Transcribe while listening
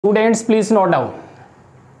Students, please note down.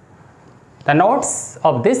 The notes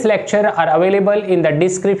of this lecture are available in the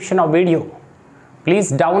description of video.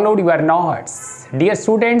 Please download your notes. Dear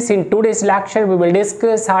students, in today's lecture we will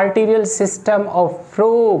discuss arterial system of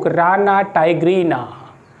frog Rana Tigrina.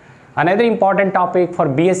 Another important topic for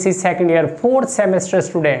BSc second year 4th semester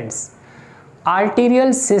students.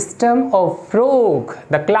 Arterial system of frog,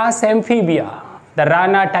 the class amphibia, the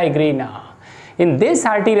Rana Tigrina. In this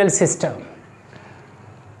arterial system,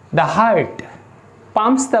 the heart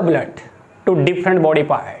pumps the blood to different body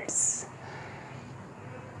parts.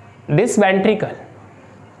 This ventricle,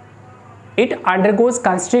 it undergoes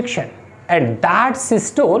constriction, and that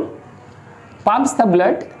systole pumps the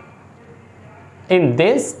blood in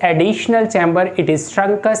this additional chamber. It is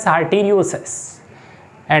truncus arteriosus,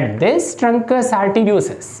 and this truncus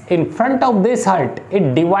arteriosus in front of this heart,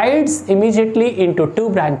 it divides immediately into two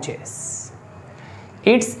branches.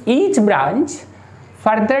 Each branch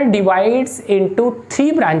further divides into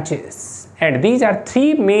three branches, and these are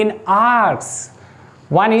three main arcs.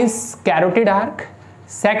 One is carotid arc,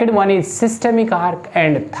 second one is systemic arc,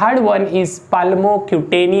 and third one is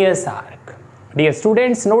pulmocutaneous arc. Dear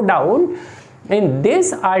students, note down, in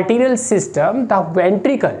this arterial system, the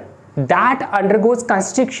ventricle that undergoes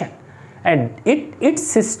constriction, and its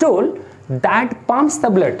systole that pumps the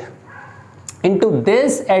blood into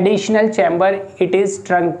this additional chamber, it is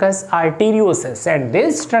truncus arteriosus, and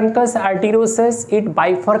this truncus arteriosus, it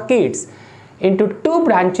bifurcates into two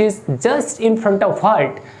branches just in front of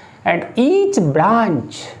heart, and each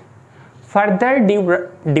branch further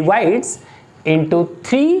divides into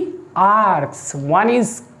three arcs. One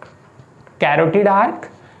is carotid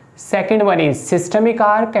arc, second one is systemic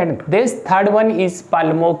arc, and this third one is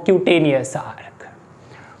pulmocutaneous arc.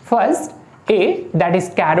 First, A, that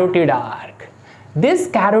is carotid arc. This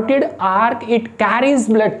carotid arc, it carries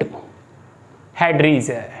blood to head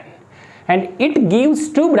region, and it gives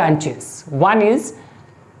two branches. One is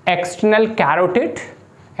external carotid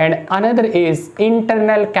and another is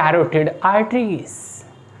internal carotid arteries.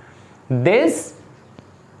 This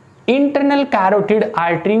internal carotid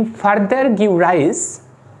artery further give rise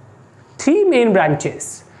three main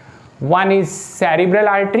branches. One is cerebral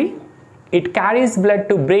artery, it carries blood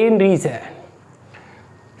to brain region.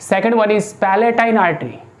 Second one is palatine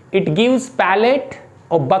artery, it gives palate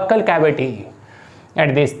or buccal cavity.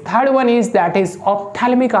 And this third one is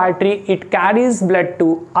ophthalmic artery, it carries blood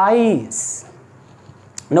to eyes.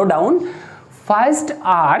 Note down, first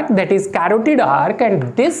arc, that is carotid arc,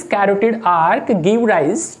 and this carotid arc give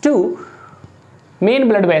rise to main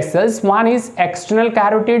blood vessels. One is external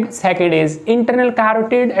carotid, second is internal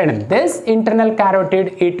carotid, and this internal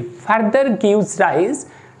carotid, it further gives rise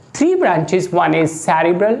three branches. One is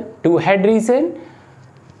cerebral to head region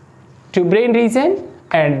to brain region,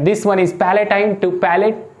 and this one is palatine to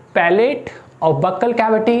palate of buccal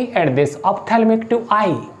cavity, and this ophthalmic to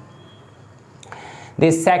eye.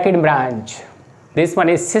 This second branch, this one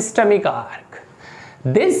is systemic arc.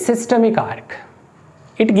 This systemic arc,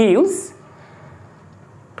 it gives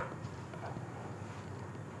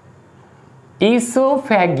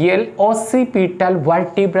esophageal occipital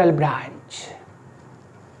vertebral branch.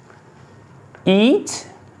 Each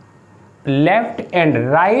left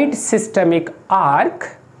and right systemic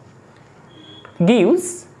arc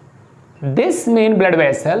gives this main blood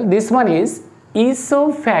vessel. This one is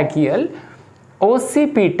esophageal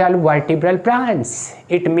occipital vertebral branch.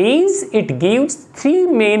 It means it gives three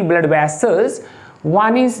main blood vessels.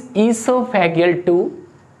 One is esophageal to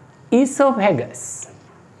esophagus,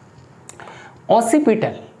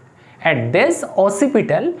 occipital, and this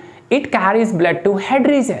occipital, it carries blood to head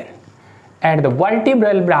region, and the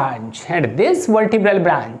vertebral branch, and this vertebral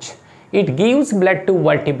branch, it gives blood to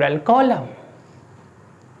vertebral column.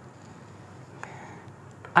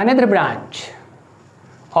 Another branch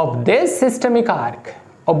of this systemic arc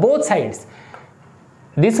of both sides,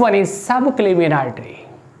 this one is subclavian artery,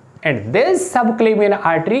 and this subclavian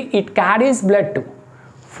artery, it carries blood to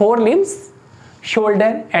forelimbs,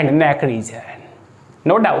 shoulder and neck region.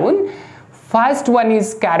 Note down, first one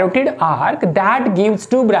is carotid arc that gives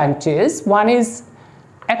two branches. One is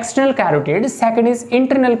external carotid, second is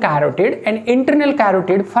internal carotid, and internal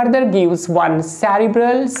carotid further gives one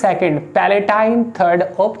cerebral, second palatine, third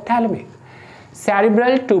ophthalmic.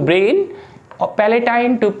 Cerebral to brain,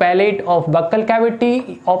 palatine to palate of buccal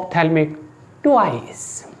cavity, ophthalmic to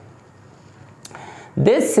eyes.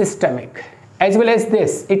 This systemic as well as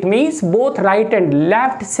this, it means both right and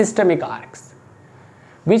left systemic arcs,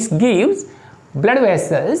 which gives blood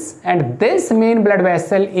vessels, and this main blood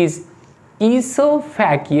vessel is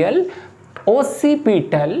esophageal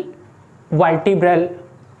occipital vertebral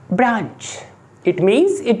branch. It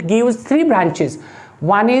means it gives three branches.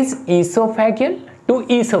 One is esophageal to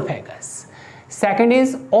esophagus. Second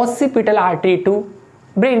is occipital artery to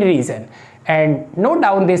brain region. And note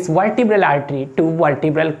down this vertebral artery to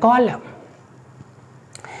vertebral column.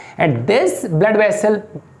 And this blood vessel,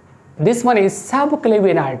 this one is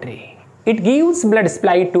subclavian artery. It gives blood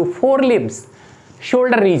supply to forelimbs,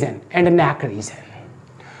 shoulder region and neck region.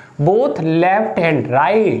 Both left and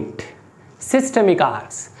right systemic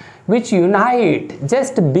arcs which unite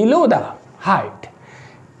just below the heart,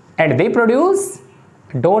 and they produce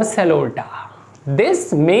dorsal aorta.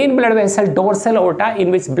 This main blood vessel, dorsal aorta,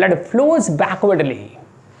 in which blood flows backwardly.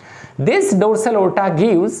 This dorsal aorta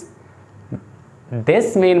gives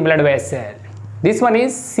this main blood vessel. This one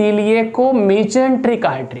is celiaco-mesenteric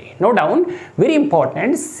artery. Note down, very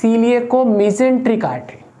important, celiaco-mesenteric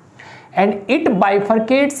artery. And it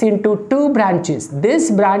bifurcates into two branches.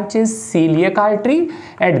 This branch is celiac artery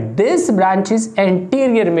and this branch is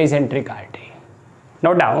anterior mesenteric artery.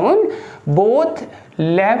 Note down, both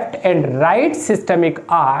left and right systemic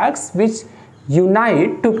arcs which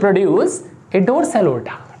unite to produce a dorsal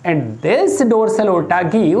aorta. And this dorsal aorta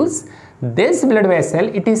gives this blood vessel,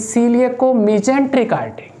 it is celiaco-mesenteric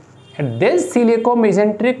artery. And this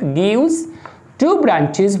celiaco-mesenteric gives two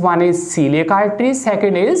branches. One is celiac artery,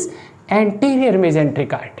 second is anterior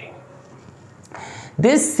mesenteric artery.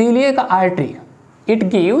 This celiac artery, it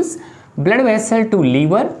gives blood vessel to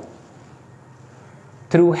liver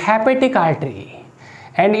through hepatic artery,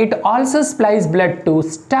 and it also supplies blood to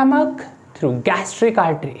stomach through gastric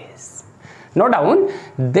arteries. Note down,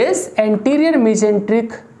 this anterior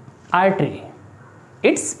mesenteric artery,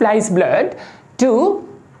 it supplies blood to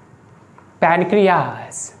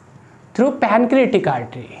pancreas through pancreatic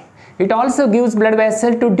artery. It also gives blood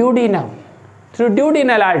vessel to duodenum through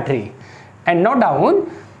duodenal artery. And note down,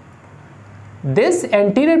 this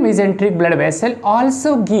anterior mesenteric blood vessel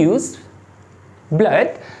also gives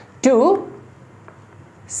blood to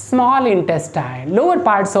small intestine, lower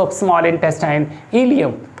parts of small intestine,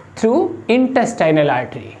 ileum, through intestinal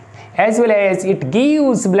artery, as well as it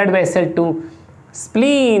gives blood vessel to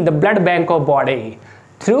spleen, the blood bank of body,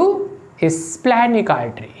 through a splenic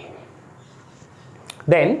artery.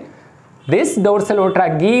 Then this dorsal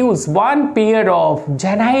aorta gives one pair of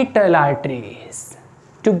genital arteries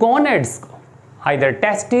to gonads, either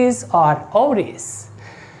testes or ovaries.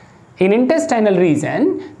 In intestinal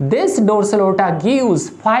region, this dorsal aorta gives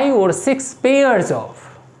 5 or 6 pairs of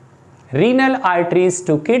renal arteries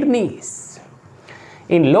to kidneys.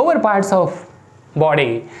 In lower parts of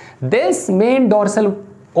body, this main dorsal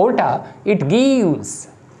aorta, it gives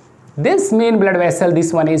this main blood vessel.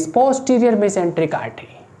 This one is posterior mesenteric artery.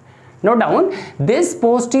 Note down, this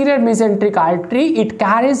posterior mesenteric artery, it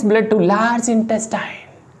carries blood to large intestine,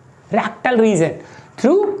 rectal region,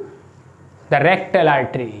 through the rectal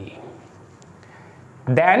artery.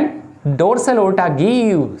 Then dorsal aorta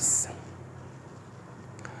gives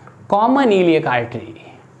common iliac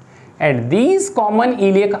artery, and these common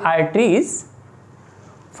iliac arteries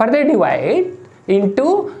further divide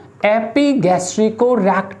into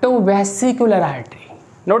epigastrico-rectovesicular artery.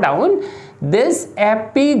 Note down, this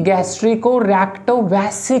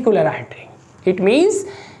epigastrico-rectovesicular artery, it means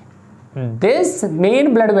this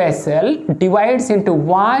main blood vessel divides into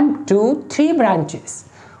 1, 2, 3 branches.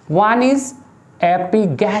 One is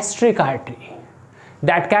epigastric artery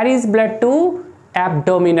that carries blood to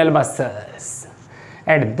abdominal muscles,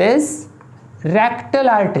 and this rectal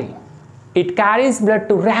artery, it carries blood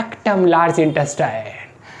to rectum, large intestine,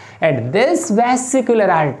 and this vesicular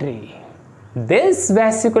artery,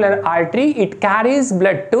 it carries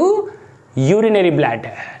blood to urinary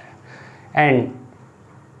bladder, and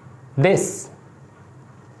this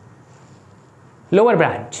lower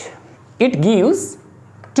branch, it gives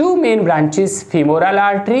two main branches, femoral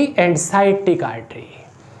artery and sciatic artery.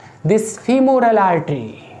 This femoral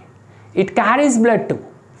artery, it carries blood to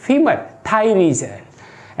femur, thigh region,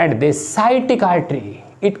 and this sciatic artery,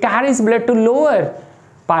 it carries blood to lower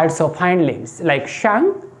parts of hind limbs like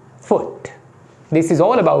shank, foot. This is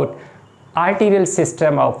all about arterial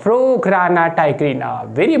system of Rana Tigrina.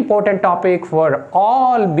 Very important topic for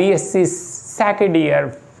all BSc second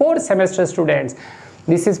year 4th semester students.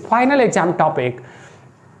 This is final exam topic.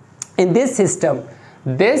 In this system,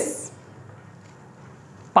 this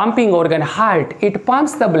pumping organ, heart, it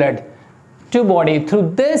pumps the blood to body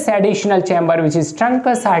through this additional chamber which is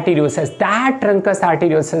truncus arteriosus. That truncus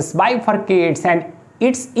arteriosus bifurcates, and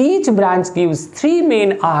each branch gives 3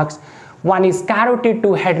 main arcs. One is carotid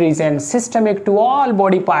to head region, systemic to all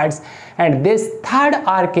body parts, and this third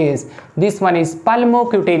arc is, this one is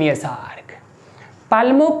pulmocutaneous arc.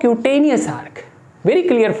 Pulmocutaneous arc, very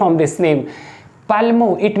clear from this name. pulmo.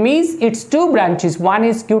 It means its two branches. One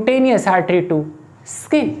is cutaneous artery to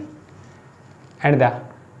skin, and the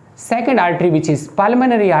second artery, which is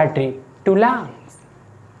pulmonary artery to lungs.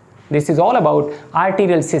 This is all about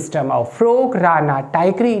arterial system of frog Rana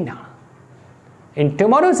Tigrina. In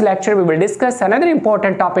tomorrow's lecture, we will discuss another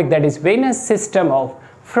important topic, that is venous system of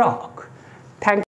frog. Thank you.